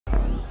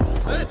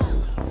哎，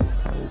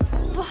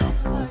不好意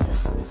思，不好意思。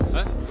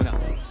哎，姑娘，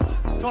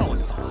撞了我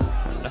就走了。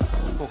来，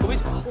跟我喝杯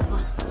酒啊。不喝。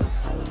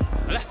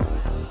来，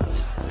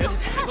别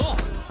动！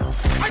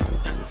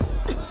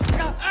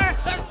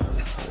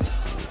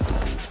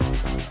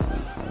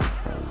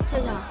谢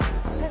谢啊。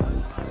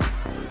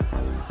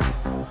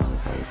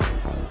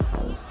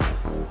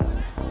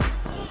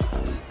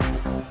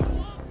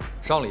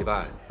上礼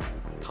拜，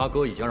他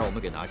哥已经让我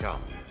们给拿下了。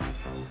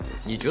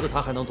你觉得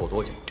他还能躲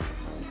多久？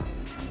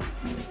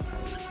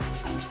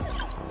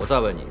我再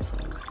问你一次，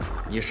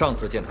你上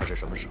次见他是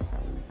什么时候？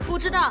不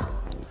知道。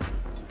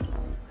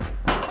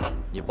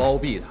你包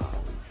庇他，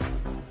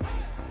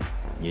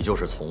你就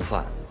是从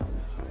犯。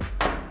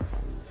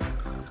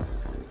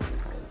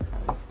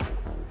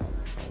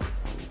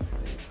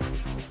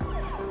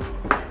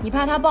你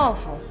怕他报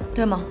复，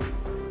对吗？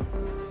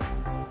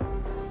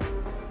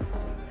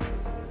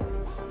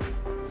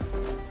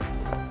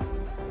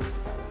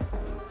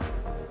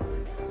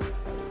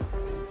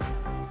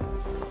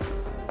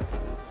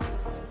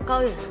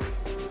高远，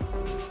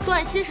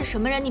段鑫是什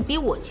么人，你比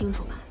我清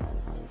楚吧？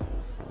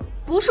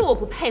不是我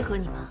不配合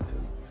你们。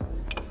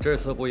这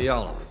次不一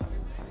样了。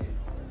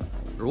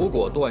如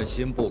果段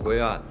鑫不归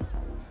案，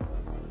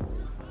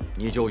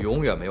你就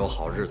永远没有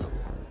好日子过。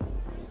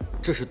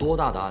这是多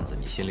大的案子，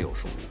你心里有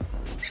数。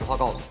实话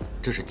告诉我，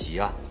这是急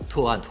案，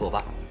特案特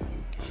办。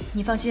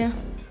你放心，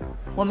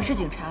我们是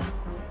警察，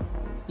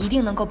一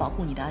定能够保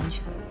护你的安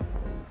全。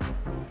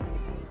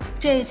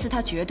这一次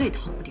他绝对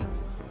逃不掉。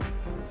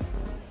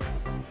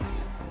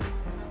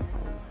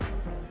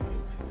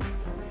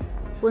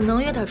我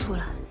能约他出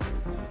来，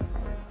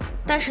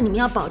但是你们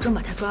要保证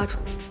把他抓住，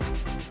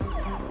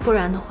不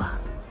然的话，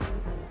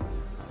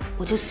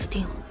我就死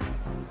定了。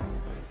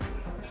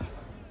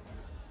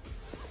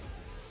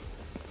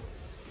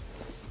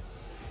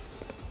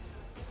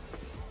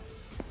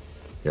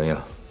莹莹，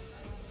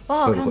我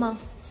好看吗？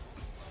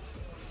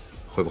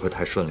会不会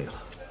太顺利了？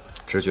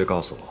直觉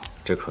告诉我，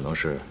这可能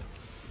是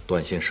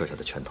段鑫设下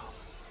的圈套。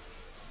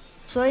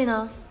所以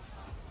呢，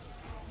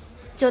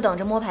就等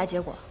着摸排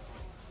结果。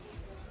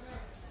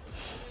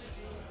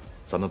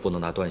咱们不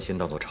能拿段鑫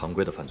当做常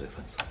规的犯罪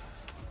分子，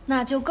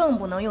那就更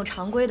不能用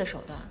常规的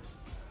手段。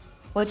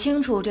我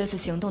清楚这次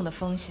行动的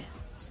风险，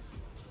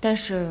但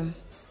是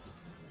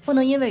不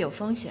能因为有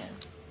风险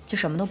就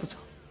什么都不做。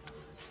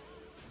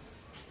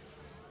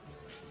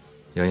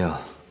莹莹，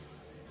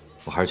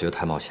我还是觉得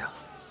太冒险了。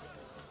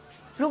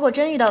如果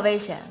真遇到危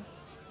险，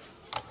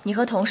你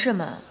和同事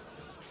们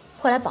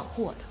会来保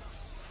护我的，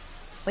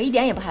我一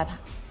点也不害怕。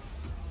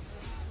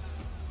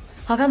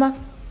好看吗？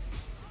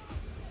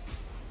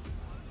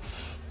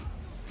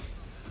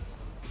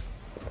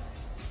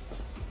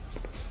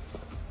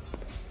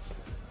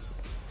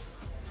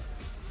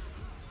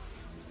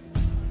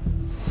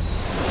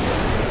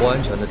不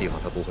安全的地方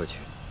他不会去，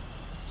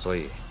所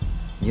以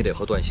你得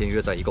和段鑫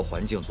约在一个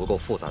环境足够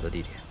复杂的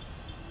地点，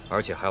而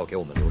且还要给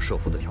我们留设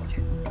伏的条件。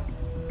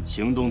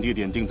行动地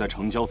点定在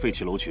城郊废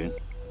弃楼群，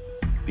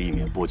避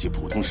免波及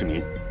普通市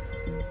民。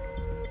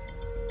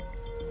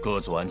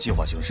各组按计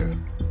划行事，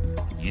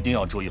一定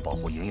要注意保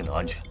护莹莹的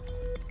安全。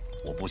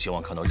我不希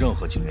望看到任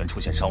何警员出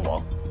现伤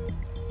亡。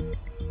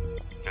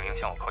莹莹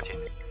向我靠近，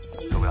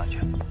周围安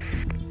全。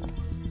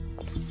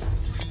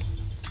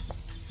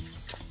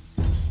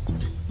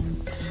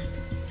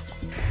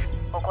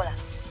我过来，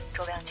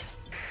周围安全。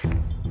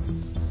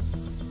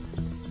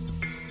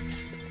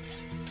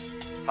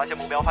发现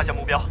目标，发现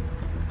目标，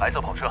白色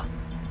跑车，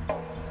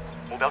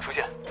目标出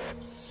现。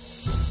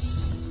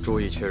注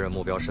意确认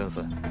目标身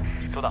份。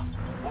收到，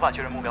无法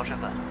确认目标身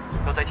份，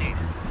要再近一点。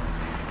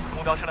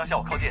目标车辆向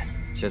我靠近。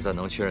现在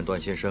能确认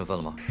段鑫身份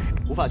了吗？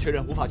无法确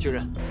认，无法确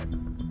认。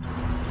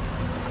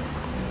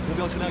目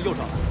标车辆右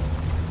转了，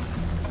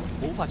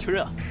我无法确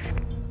认啊。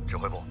指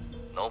挥部，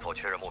能否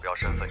确认目标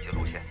身份及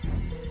路线？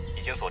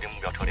已经锁定目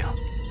标车辆，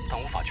但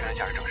无法确认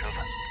驾驶者身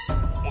份。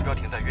目标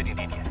停在约定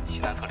地点西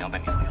南侧200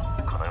米左右，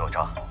可能有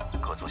诈，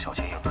各组小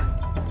心应对。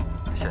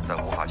现在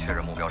无法确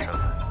认目标身份，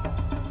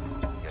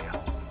莹莹，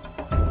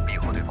务必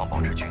和对方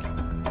保持距离，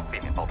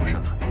避免暴露身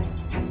份。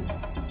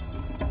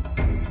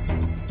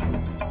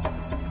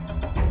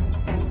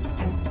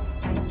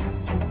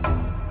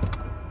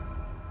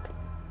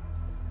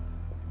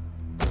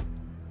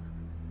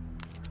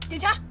警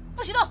察，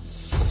不许动！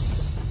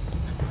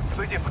不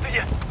对劲，不对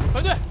劲！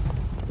反对！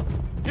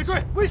别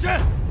追，危险！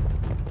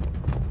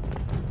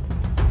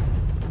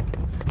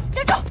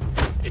站住！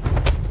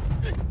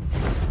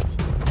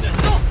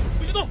动，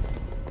不许动！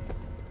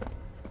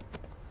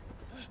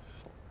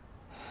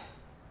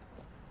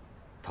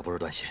他不是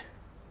段鑫。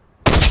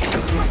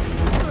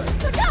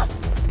等着！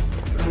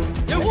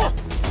掩护！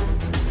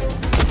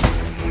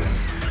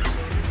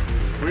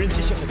无人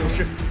机信号丢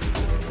失，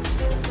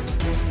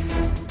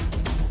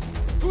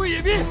注意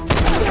隐蔽！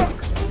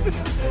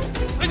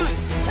排队！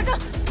小郑，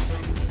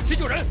先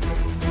救人！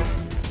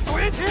找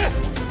掩体！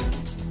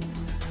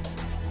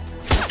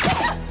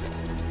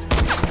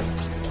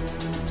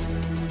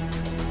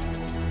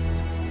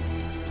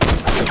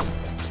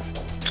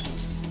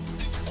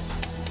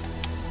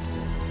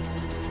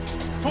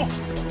走！住！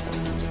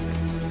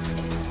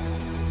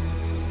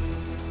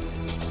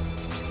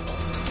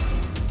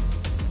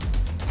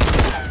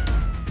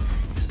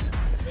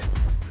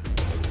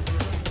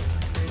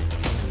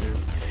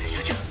小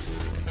郑，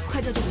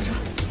快叫救护车！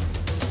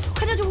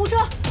快叫救护车！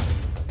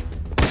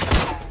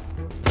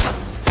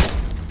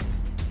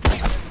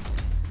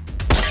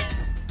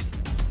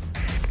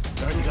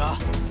哥儿几个，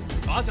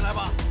抓起来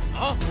吧！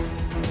啊！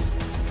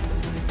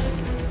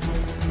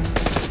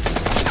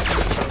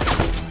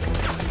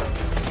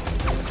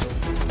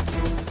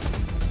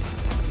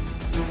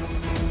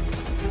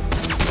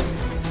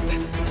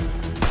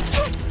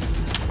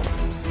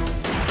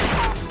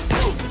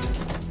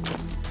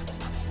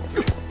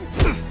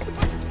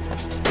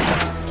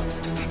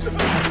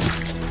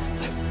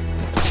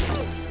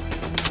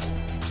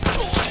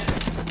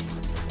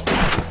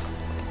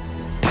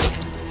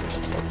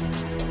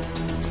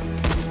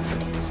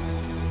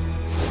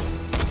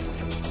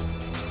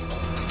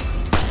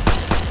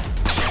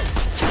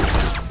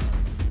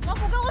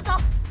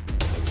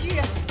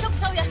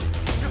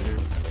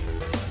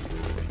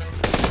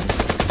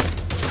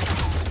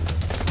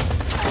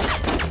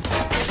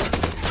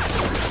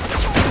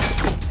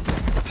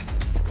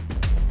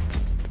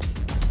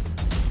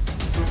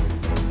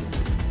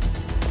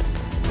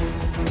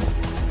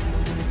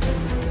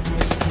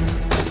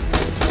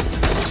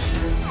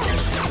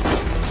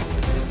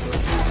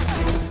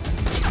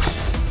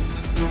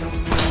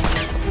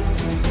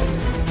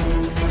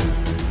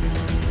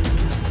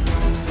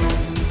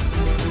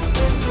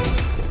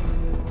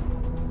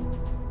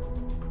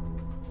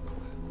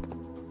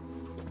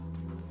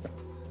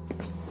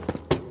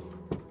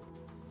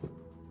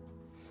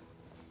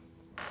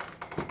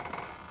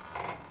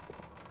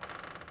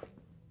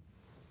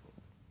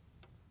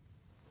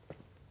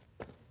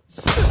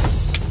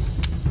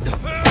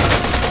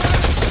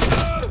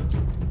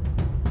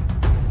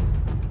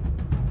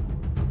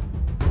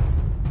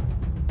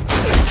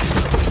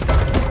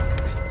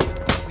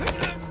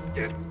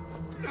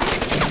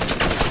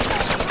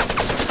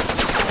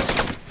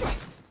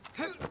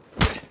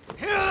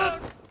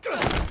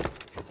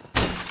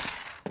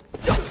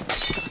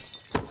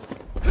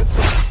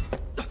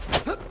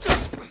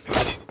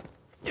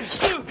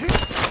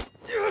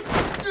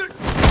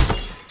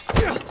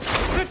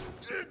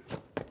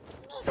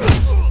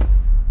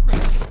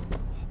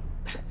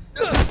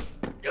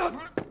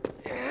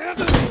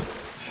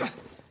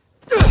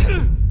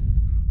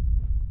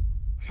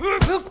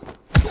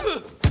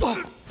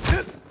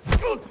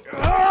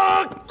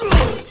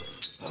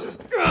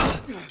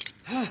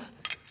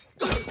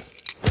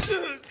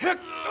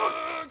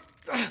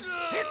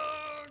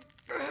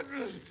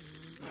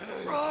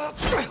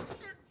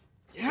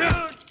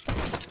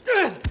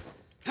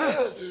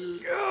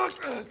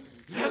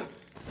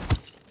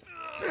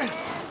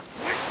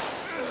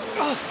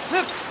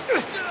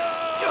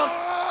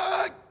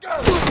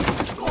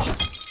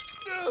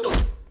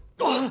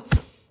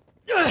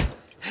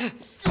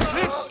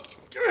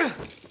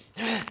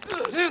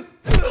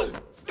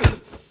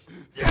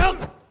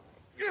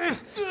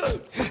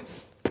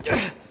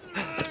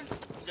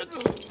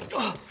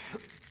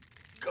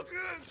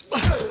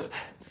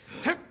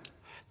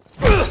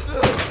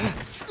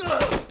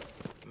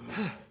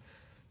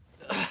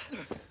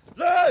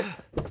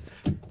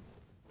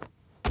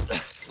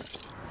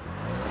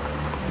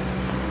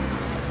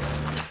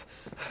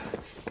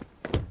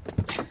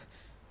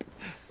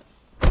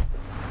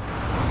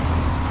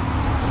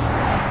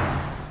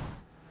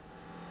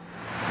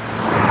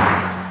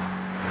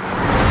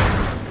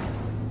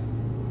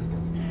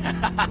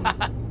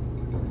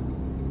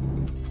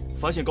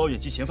 发现高远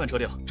及嫌犯车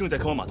辆正在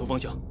开往码头方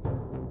向，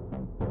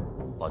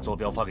把坐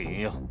标发给莹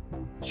莹，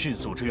迅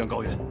速支援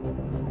高远。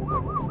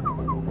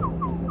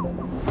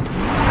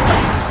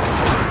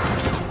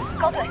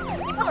高队，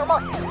你不能冒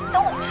险，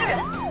等我们支援。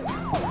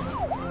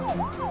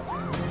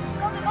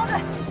高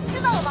队，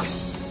听到了吗？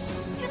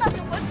听到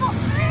请回复。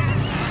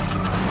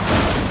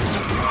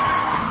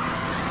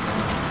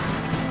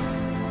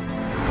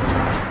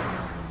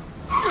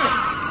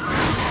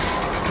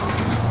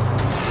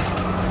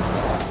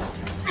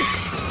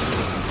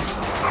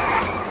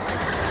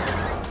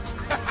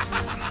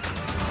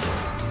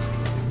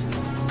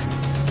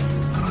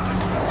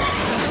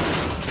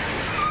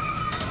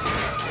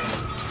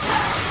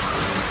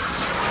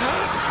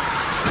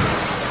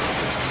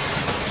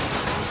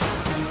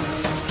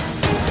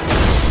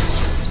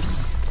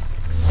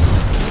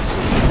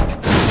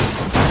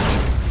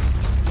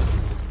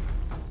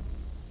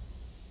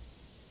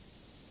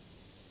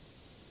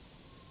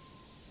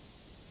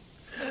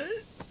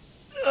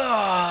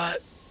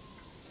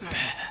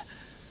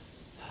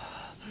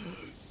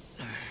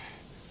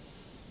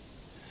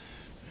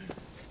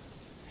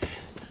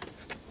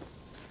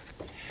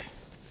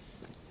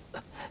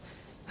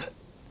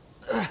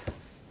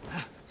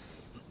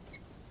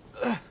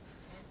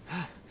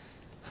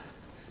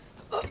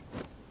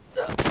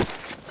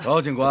 高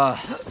警官，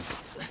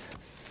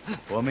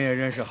我们也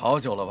认识好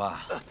久了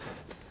吧？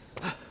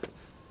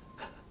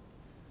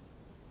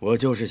我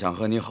就是想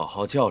和你好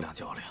好较量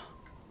较量。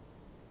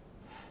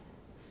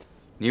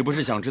你不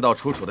是想知道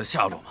楚楚的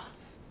下落吗？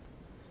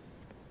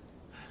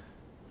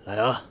来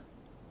啊，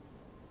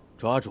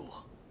抓住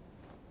我！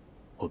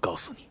我告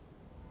诉你。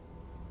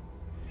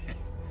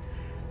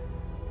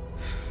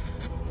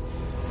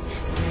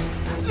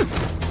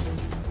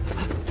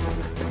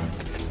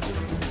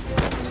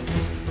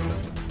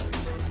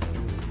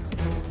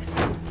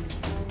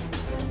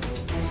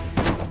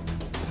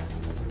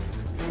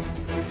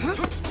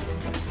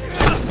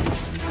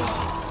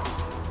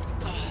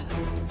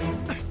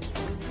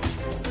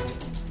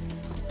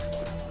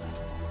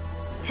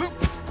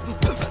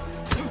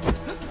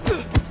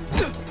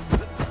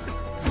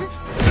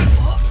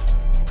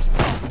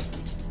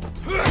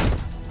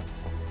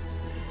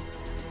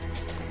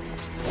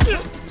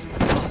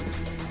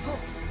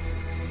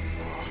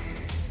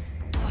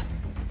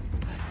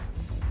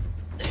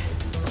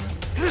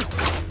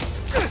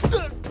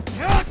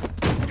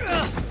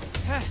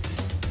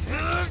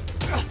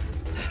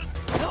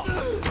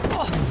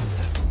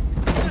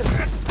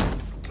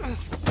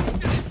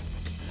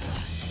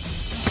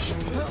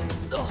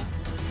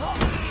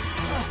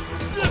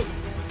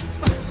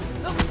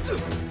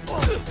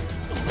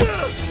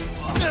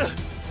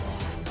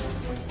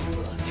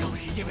 就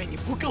是因为你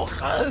不够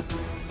狠。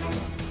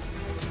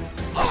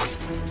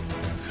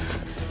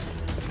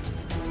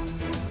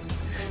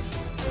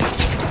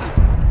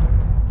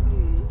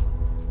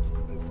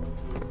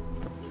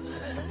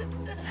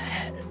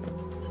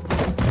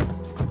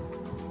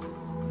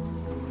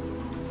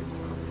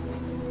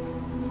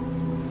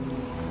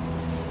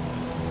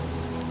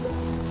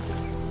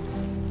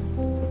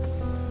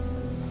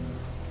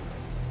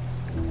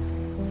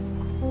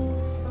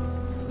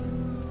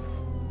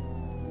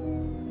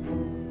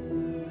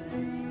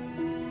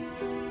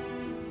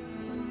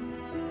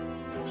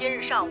今日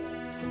上午，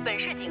本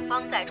市警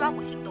方在抓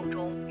捕行动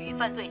中与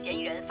犯罪嫌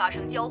疑人发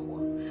生交火，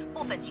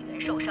部分警员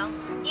受伤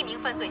，1名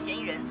犯罪嫌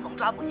疑人从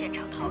抓捕现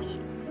场逃逸。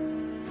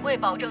为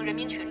保证人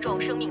民群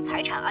众生命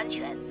财产安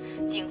全，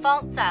警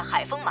方在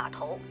海丰码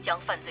头将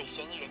犯罪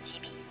嫌疑人击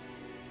毙。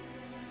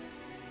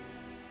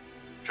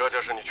这就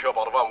是你确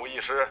保的万无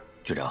一失，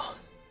局长。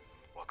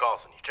我告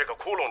诉你，这个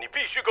窟窿你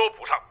必须给我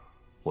补上。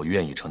我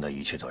愿意承担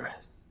一切责任。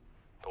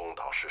东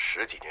岛市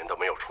10几年都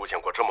没有出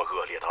现过这么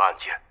恶劣的案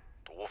件。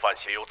 毒贩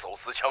携有走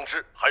私枪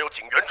支，还有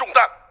警员中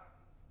弹，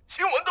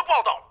新闻都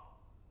报道了，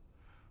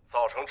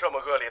造成这么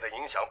恶劣的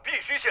影响，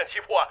必须限期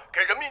破案，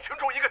给人民群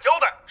众一个交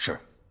代。是。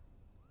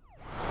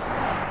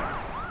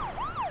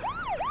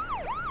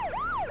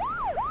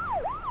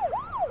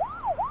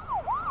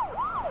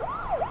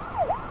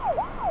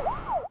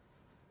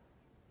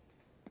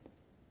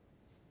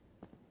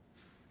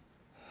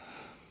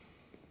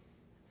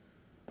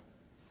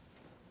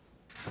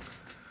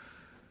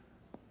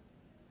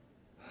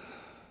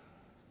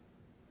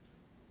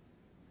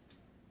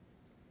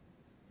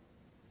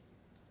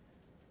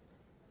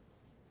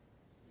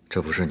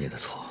这不是你的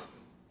错，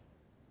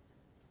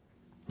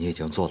你已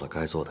经做了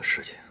该做的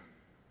事情。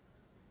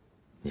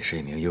你是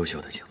一名优秀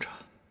的警察。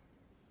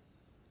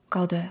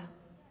高队，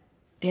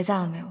别再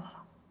安慰我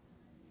了，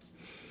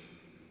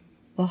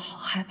我好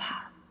害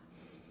怕。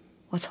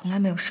我从来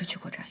没有失去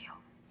过战友。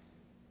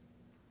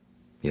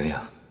莹莹，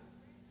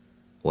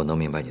我能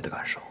明白你的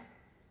感受。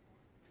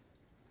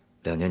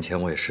2年前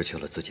我也失去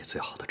了自己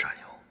最好的战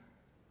友。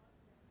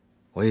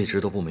我一直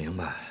都不明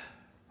白，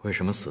为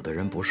什么死的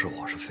人不是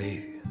我，是飞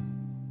宇。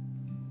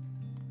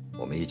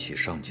 我们一起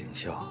上警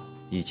校，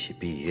一起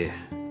毕业，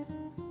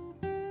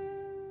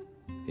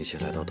一起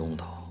来到东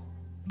头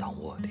当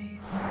卧底。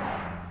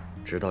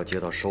直到接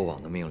到收网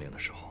的命令的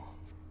时候，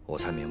我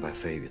才明白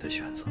飞宇的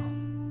选择。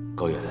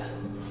高远，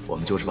我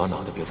们就是把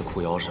脑袋别在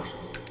裤腰上。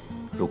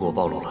如果我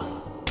暴露了，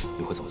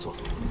你会怎么做？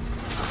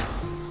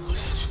活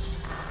下去，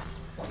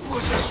活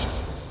下去！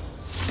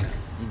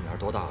你女儿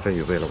多大了？飞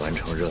宇为了完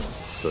成任务，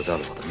死在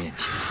了我的面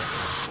前。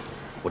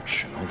 我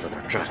只能在那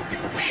儿站着，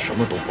我什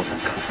么都不能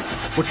干，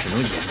我只能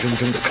眼睁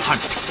睁地看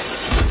着他。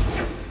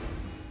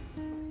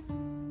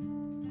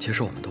其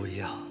实我们都一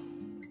样，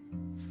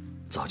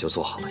早就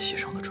做好了牺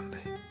牲的准备。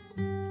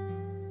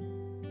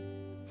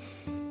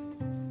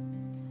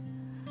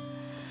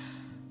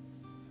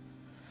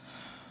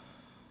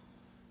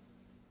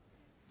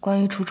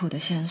关于楚楚的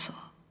线索，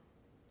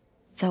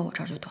在我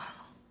这儿就断了。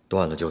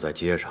断了就在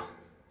街上，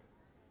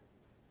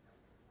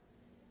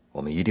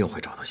我们一定会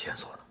找到线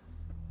索的。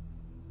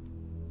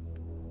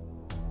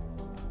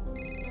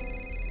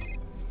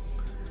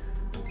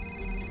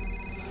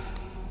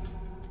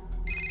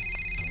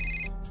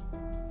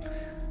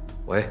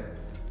 喂，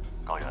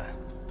高远，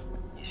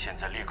你现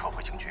在立刻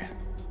回警局。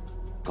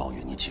高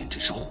远，你简直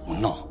是胡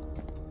闹！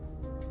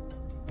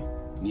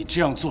你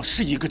这样做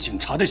是一个警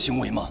察的行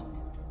为吗？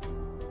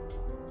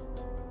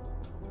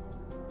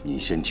你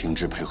先停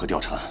止配合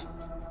调查。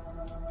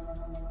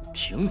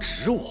停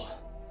止我？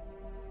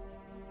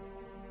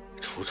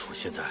楚楚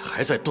现在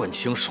还在段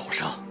青手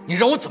上，你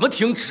让我怎么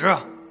停止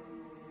啊？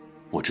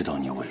我知道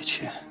你委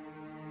屈。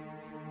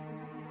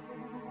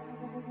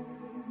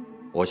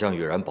我向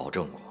雨然保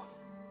证过。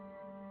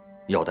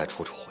 要带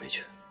楚楚回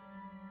去，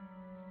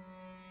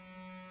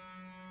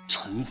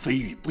陈飞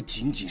宇不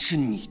仅仅是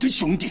你的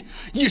兄弟，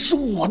也是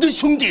我的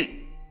兄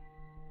弟。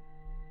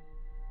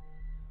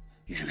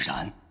雨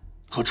然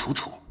和楚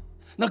楚，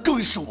那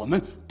更是我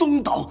们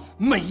东岛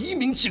每一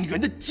名警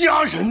员的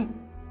家人。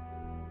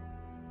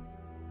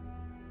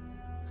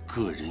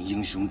个人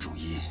英雄主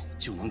义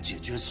就能解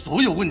决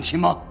所有问题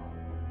吗？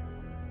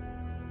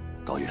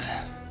高原，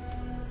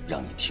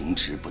让你停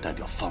职不代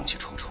表放弃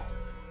楚楚，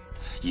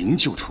营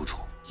救楚楚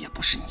也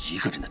不是你一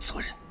个人的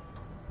责任。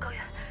高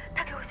原，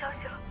他给我消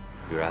息了。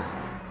雨然，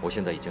我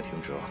现在已经停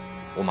职了，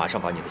我马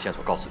上把你的线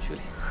索告诉局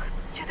里。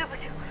绝对不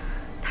行，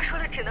他说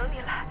了只能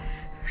你来。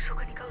如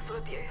果你告诉了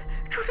别人，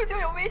楚楚就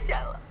有危险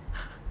了。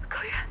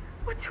高原，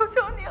我求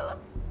求你了。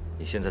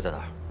你现在在哪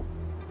儿？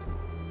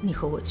你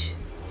和我去，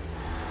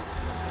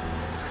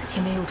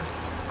前面右转，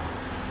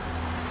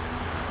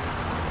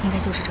应该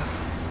就是这儿，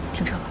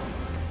停车吧。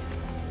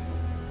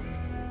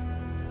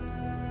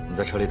你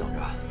在车里等着，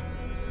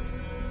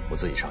我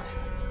自己上去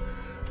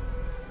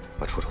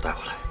把楚楚带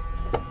回来。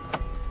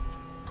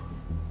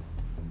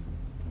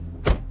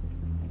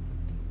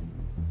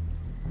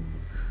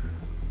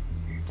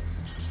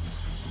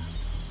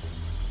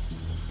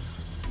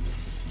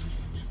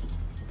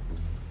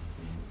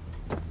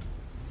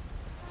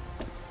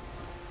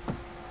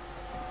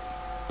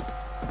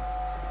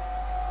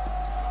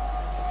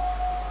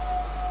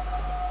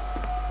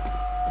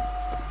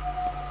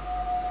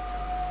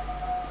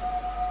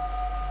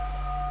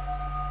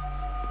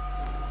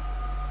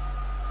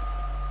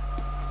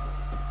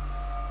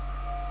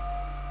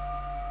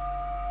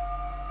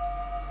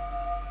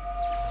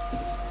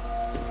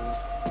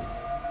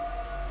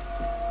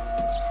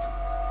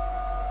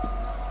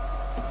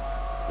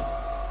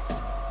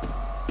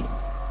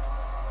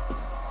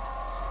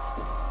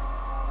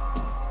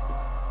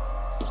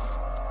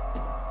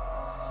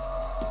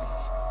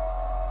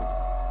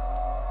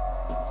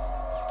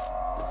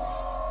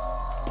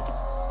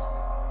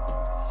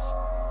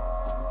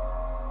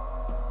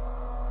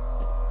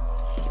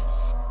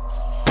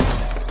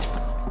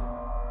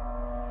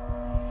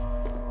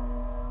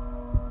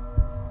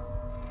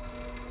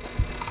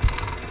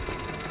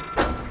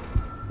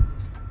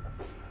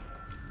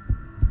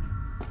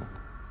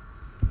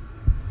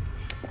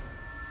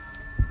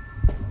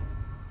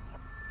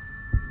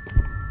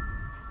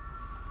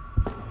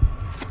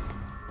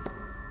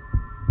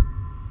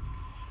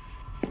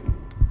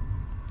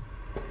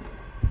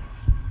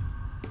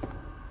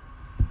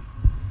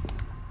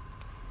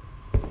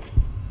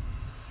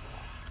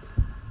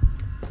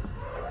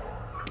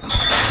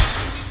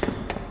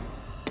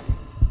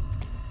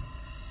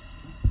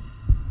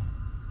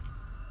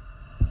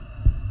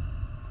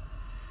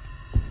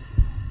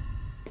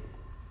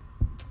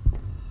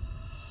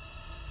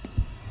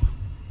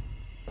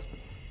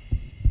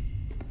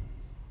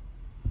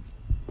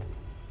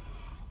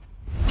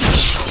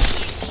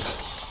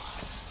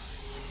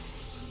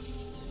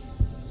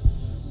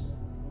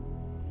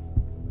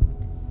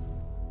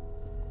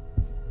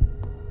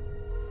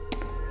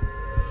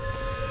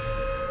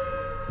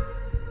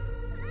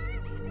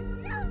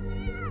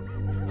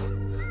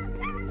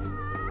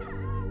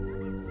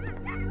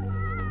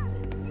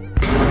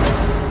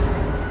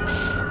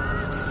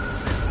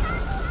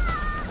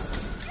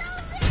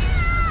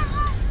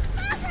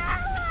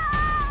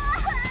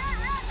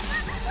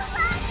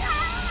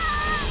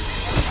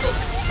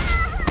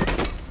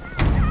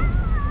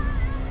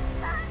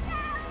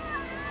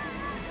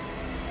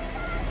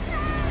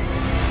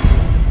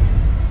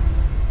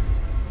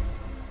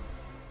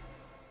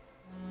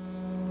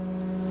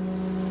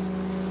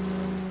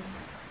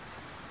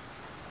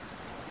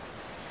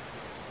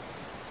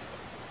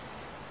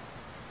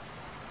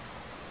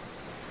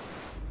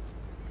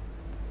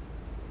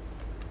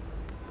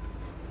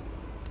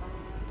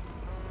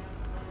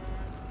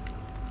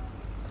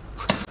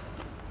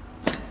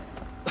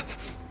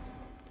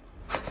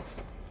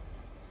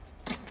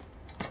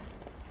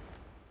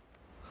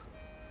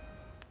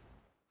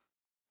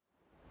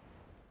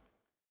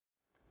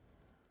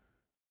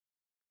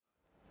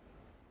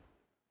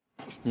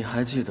你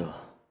还记得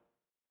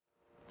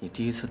你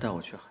第一次带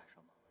我去海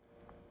上吗？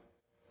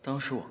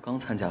当时我刚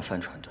参加帆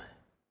船队，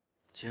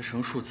结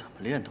绳术怎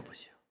么练都不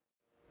行。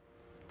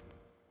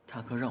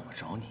大哥让我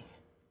找你，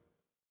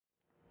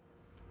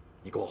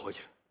你跟我回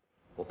去，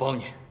我帮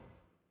你。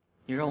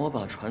你让我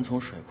把船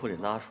从水库里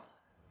拉出来，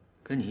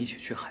跟你一起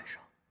去海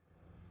上。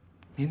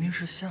明明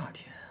是夏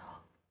天啊，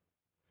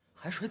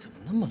海水怎么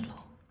那么冷？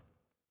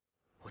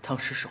我当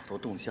时手都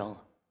冻僵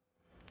了，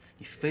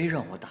你非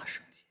让我打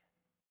绳结，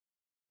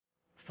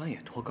帆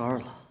也脱杆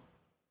了，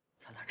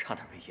咱俩差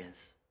点被淹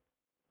死。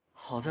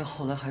好在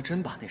后来还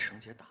真把那绳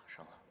结打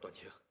上了。段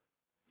青，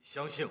你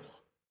相信我。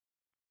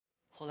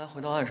后来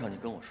回到岸上，你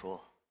跟我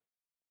说，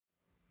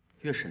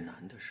越是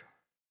难的事儿，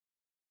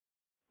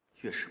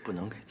越是不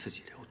能给自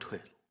己留退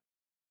路。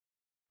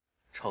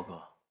超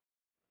哥，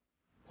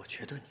我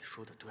觉得你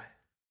说的对。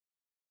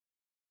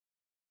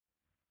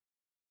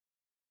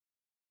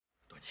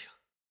段青，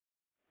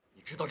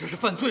你知道这是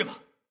犯罪吗？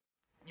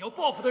你要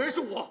报复的人是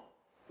我，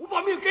我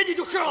把命给你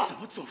就是了。怎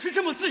么总是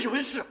这么自以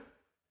为是？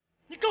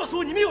你告诉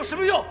我你们有什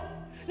么用？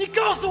你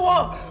告诉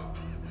我！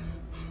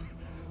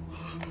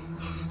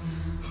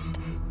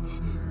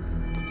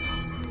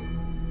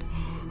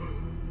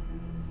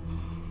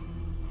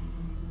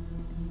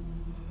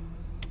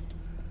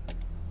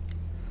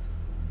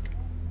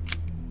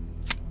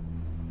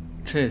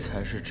这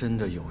才是真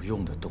的有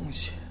用的东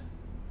西。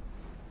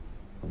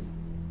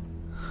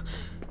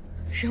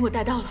人我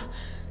带到了，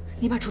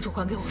你把楚楚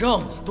还给我。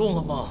让你动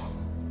了吗？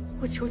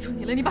我求求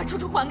你了，你把楚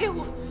楚还给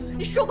我！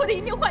你说过的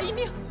一命换一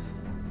命。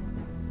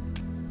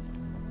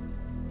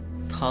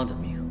他的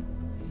命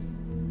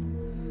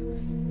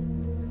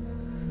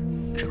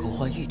只够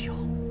换一条。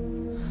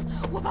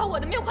我把我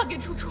的命换给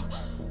楚楚，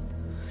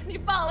你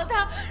放了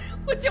他！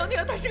我求你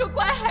了，他是个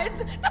乖孩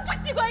子，他不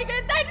习惯一个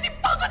人待着，你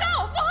放过他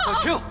好不好？段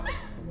青，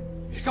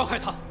别伤害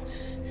他！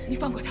你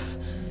放过他！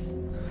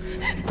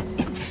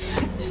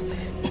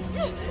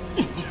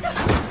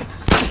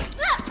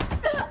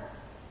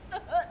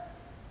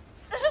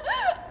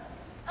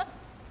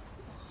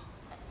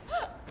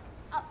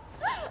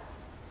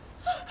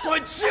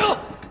段青，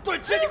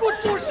段青，你给我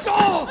住手！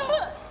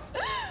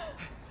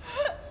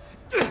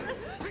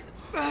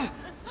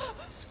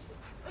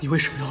你为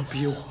什么要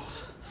逼我？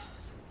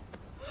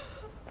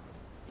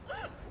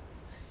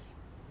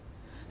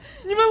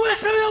你们为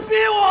什么要逼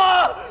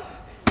我？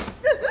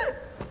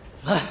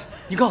来，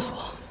你告诉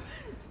我，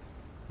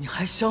你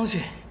还相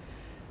信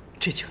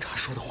这警察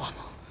说的话吗？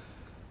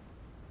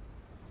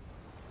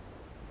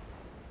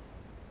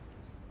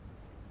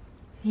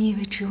你以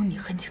为只有你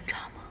恨警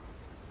察吗？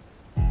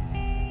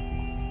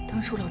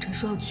当初老陈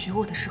说要娶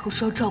我的时候，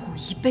说要照顾我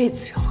一辈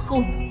子，然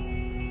后呢？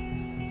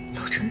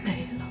老陈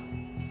没了。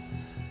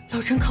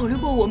老陈考虑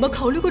过我吗？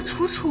考虑过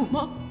楚楚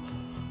吗？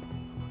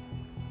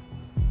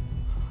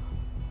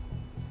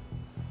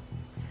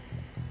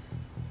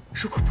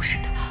如果不是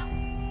他，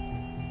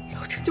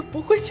老陈就不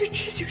会去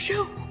执行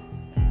任务。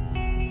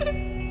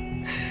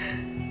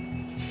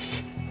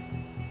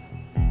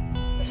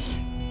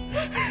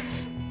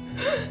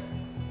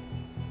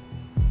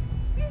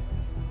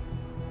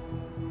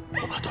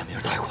我把段明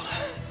带过来，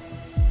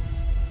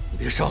你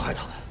别伤害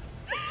他们。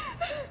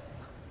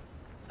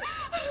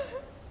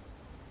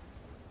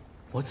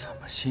我怎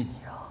么信你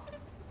啊？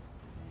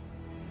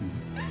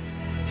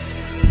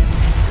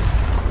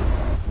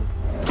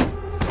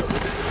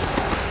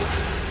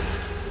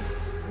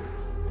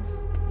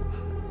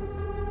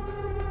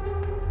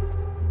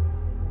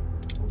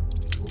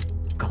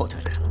高队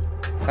来了，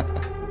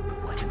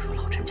我听说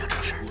老陈家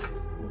出事了，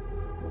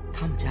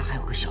他们家还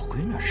有个小闺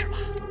女是吧？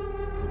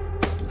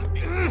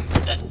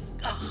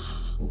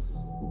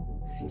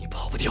你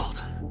跑不掉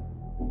的，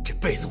这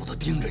辈子我都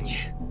盯着你。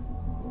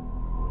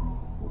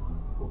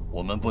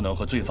我们不能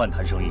和罪犯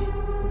谈生意，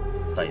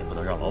但也不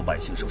能让老百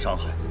姓受伤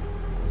害。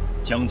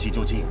将计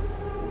就计。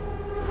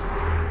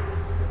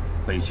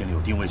背心里有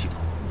定位系统，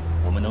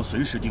我们能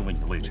随时定位你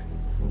的位置，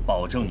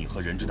保证你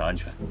和人质的安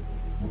全。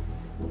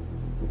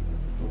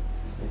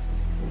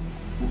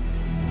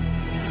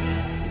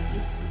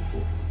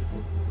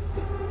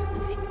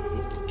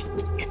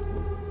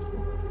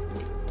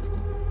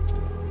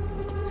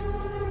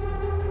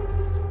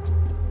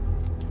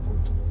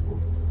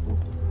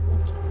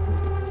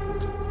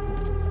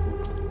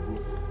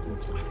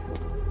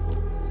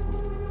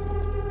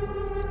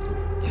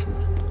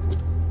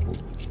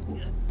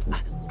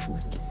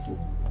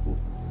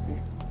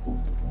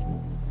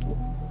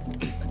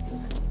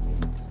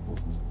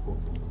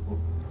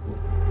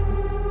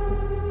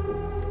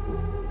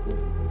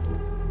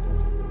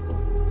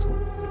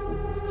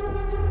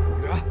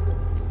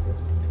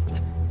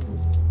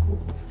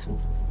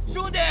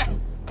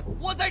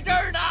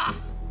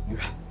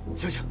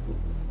醒醒，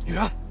雨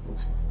然！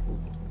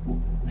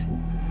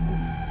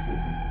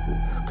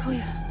高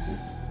远，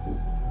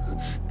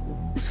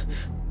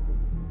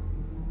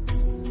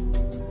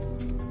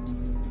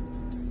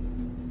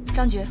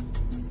张局，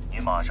你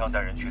马上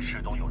带人去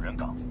市东有人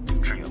港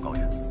支援高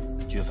原。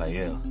据反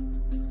映，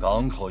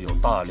港口有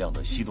大量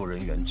的吸毒人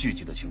员聚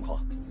集的情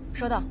况。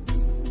收到，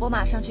我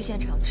马上去现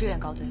场支援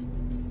高队。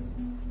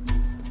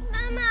妈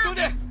妈，兄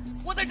弟，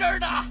我在这儿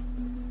呢！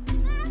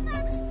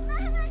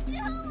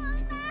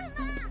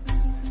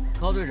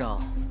高队长，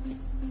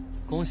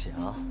恭喜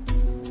啊！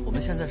我们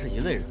现在是一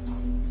类人了。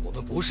我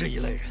们不是一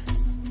类人，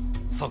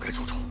放开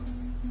楚楚。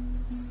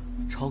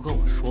超哥，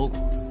我说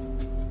过，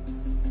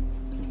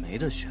你没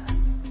得选，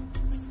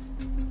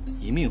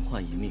一命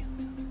换一命，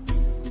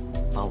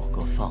把我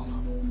哥放了。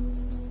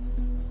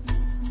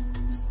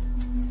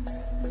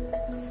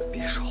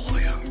别耍花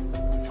样！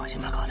放心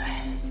吧，高队。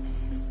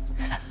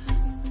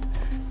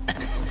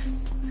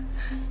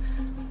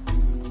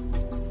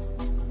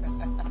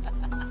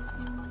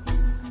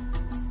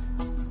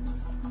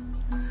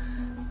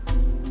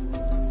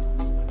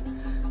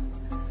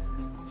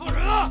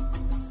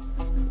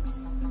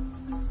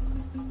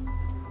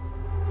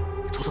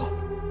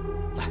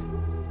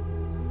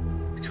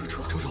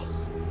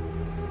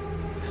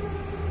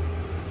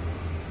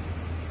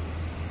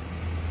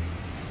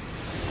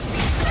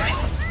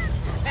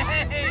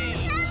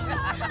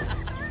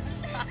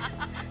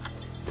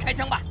开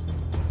枪吧！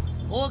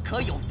我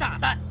可有炸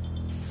弹。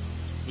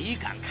你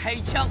敢开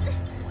枪，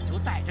我就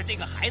带着这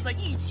个孩子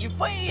一起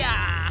飞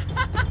呀！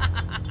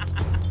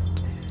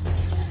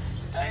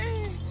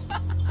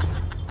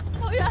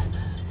高原，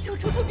求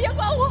楚楚别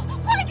管我，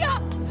快点！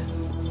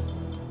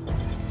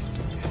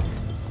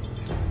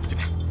这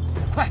边，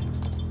快！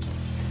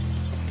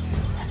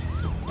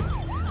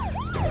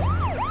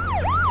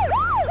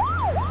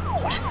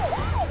过来，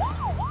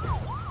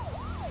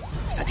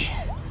三弟，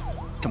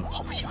这么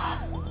跑不行啊！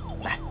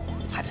来，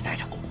孩子带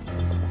着，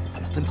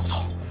咱们分头走。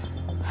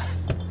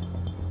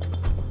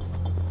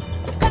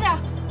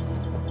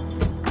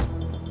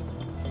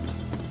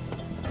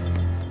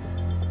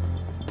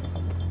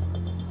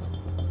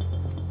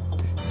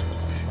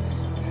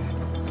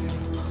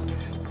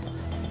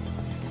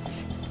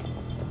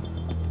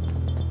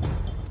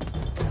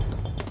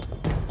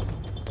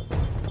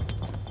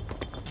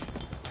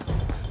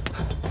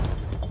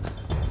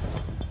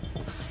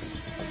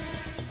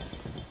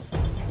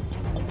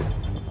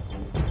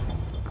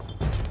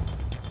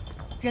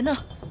 人呢？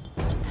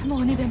他们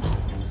往那边跑，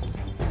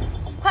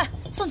快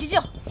送急救！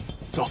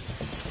走。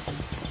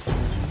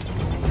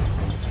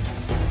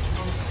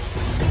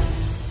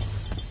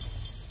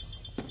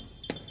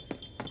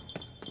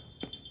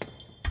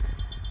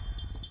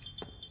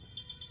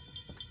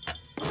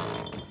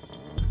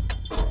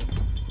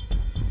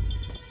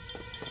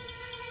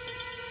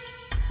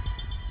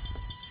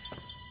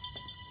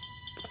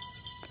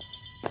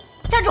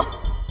站住！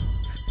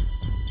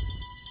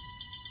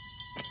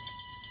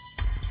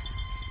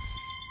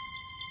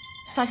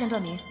 发现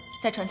段明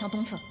在船舱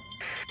东侧。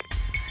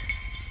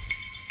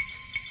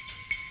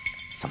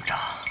怎么着？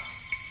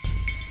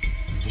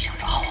你想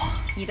抓我？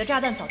你的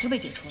炸弹早就被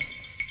解除了。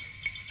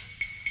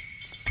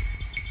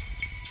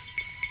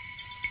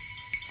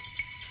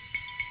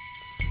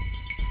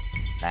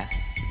来，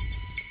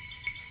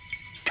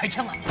开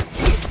枪了！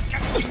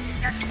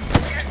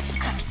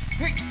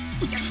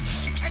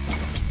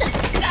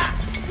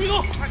别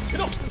动！别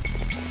动！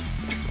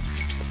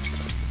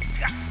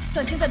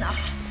段青在哪儿？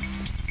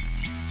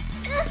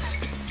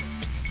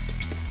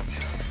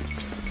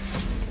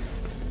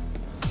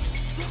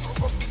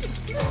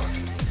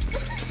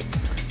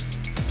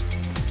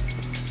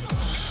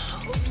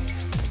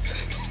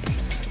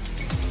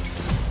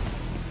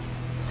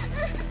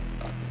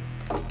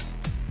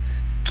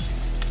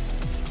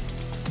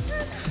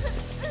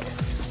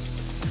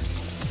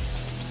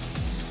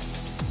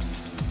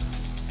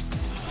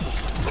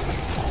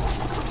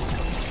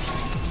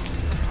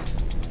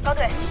 高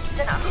队，你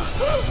在哪儿？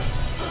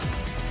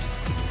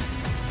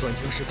段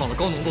青释放了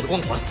高浓度的光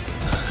环。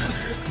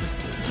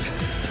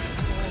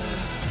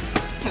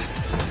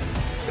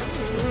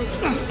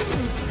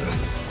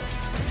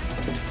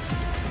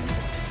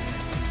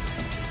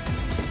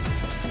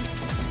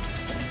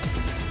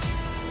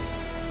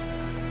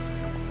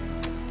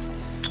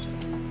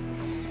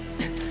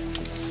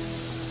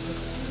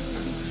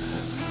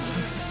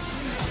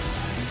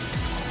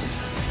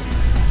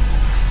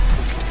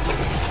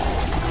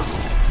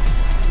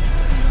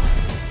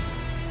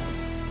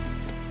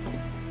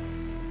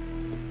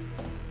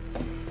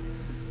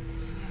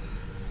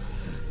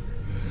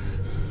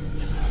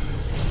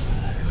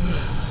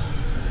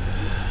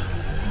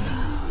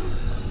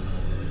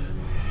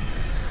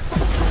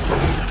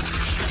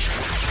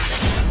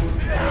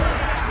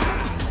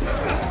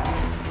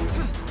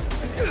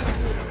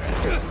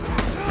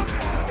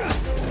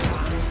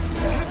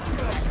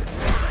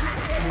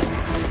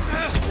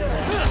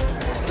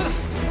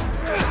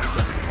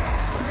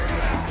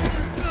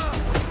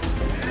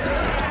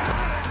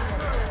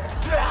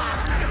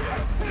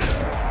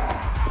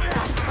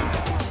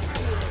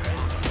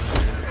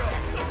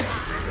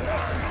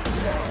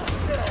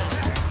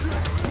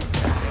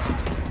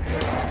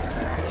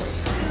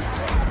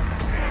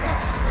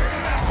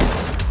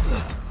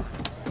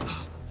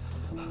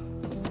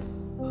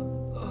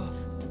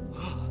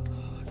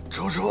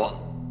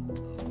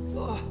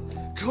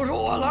楚楚，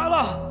我来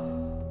了，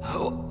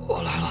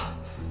我来了，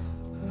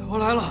我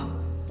来了，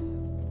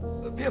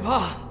别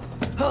怕，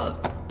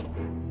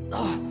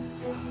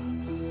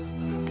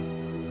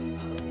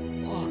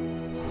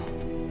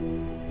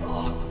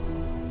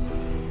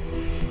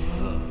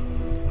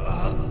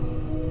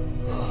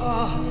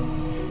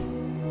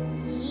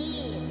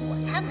咦，我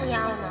才不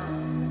要呢！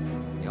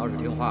你要是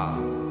听话，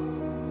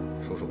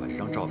叔叔把这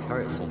张照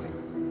片也送给你。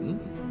嗯。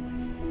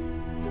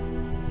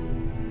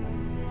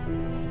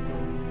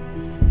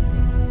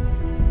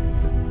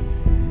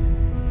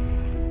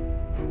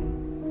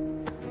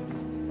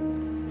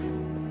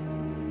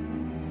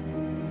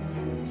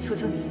 求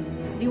求你，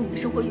离我们的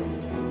生活远一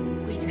点。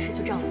我已经失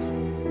去丈夫了，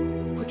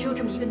我只有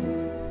这么一个女儿。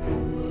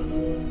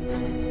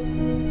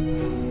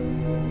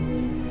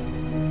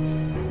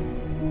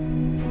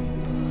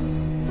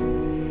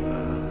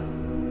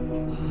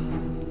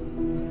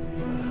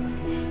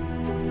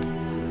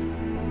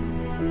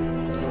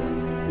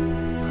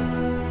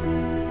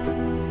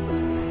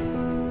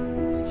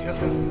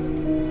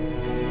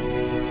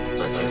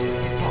段青，你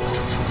放了楚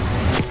楚。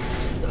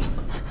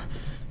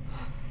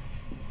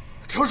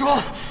楚楚。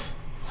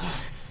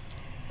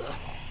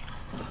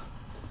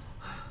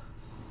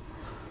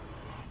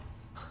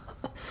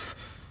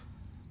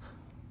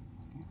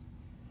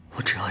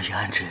要一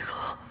按这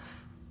个，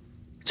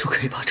就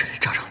可以把这里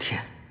炸上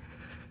天。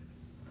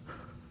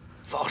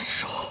放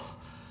手，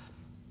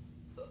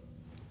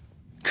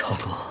超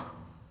哥，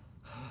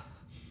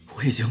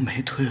我已经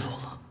没退路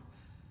了。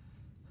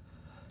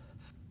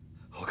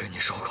我跟你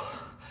说过，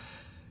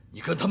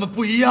你跟他们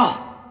不一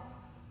样，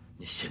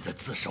你现在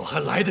自首还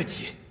来得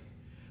及，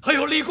还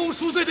有立功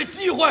赎罪的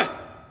机会。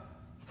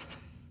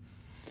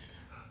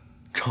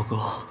超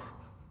哥，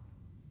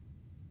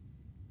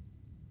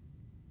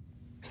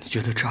你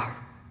觉得这儿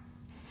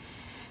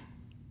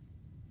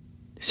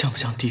像不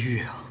像地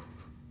狱啊？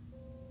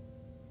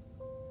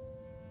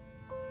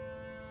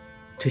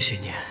这些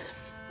年，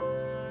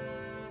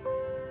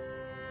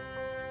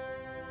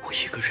我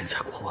一个人在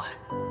国外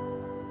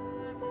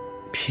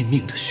拼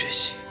命的学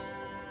习，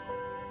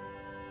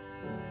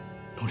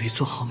努力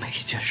做好每一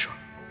件事，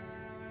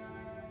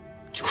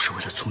就是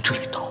为了从这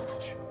里逃出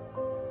去。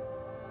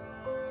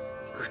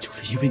可就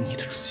是因为你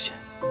的出现，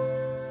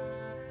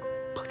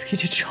把这一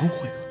切全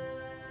毁了。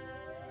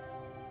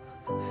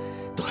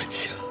段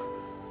青，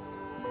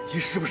你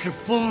是不是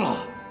疯了？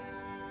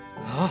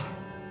啊！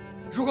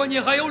如果你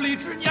还有理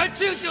智，你还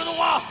清醒的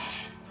话，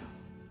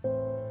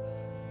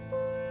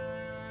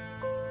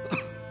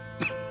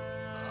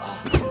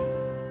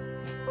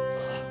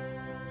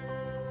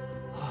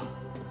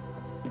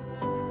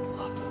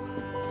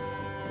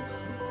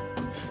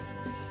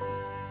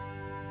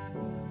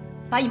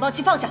把引爆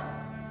器放下。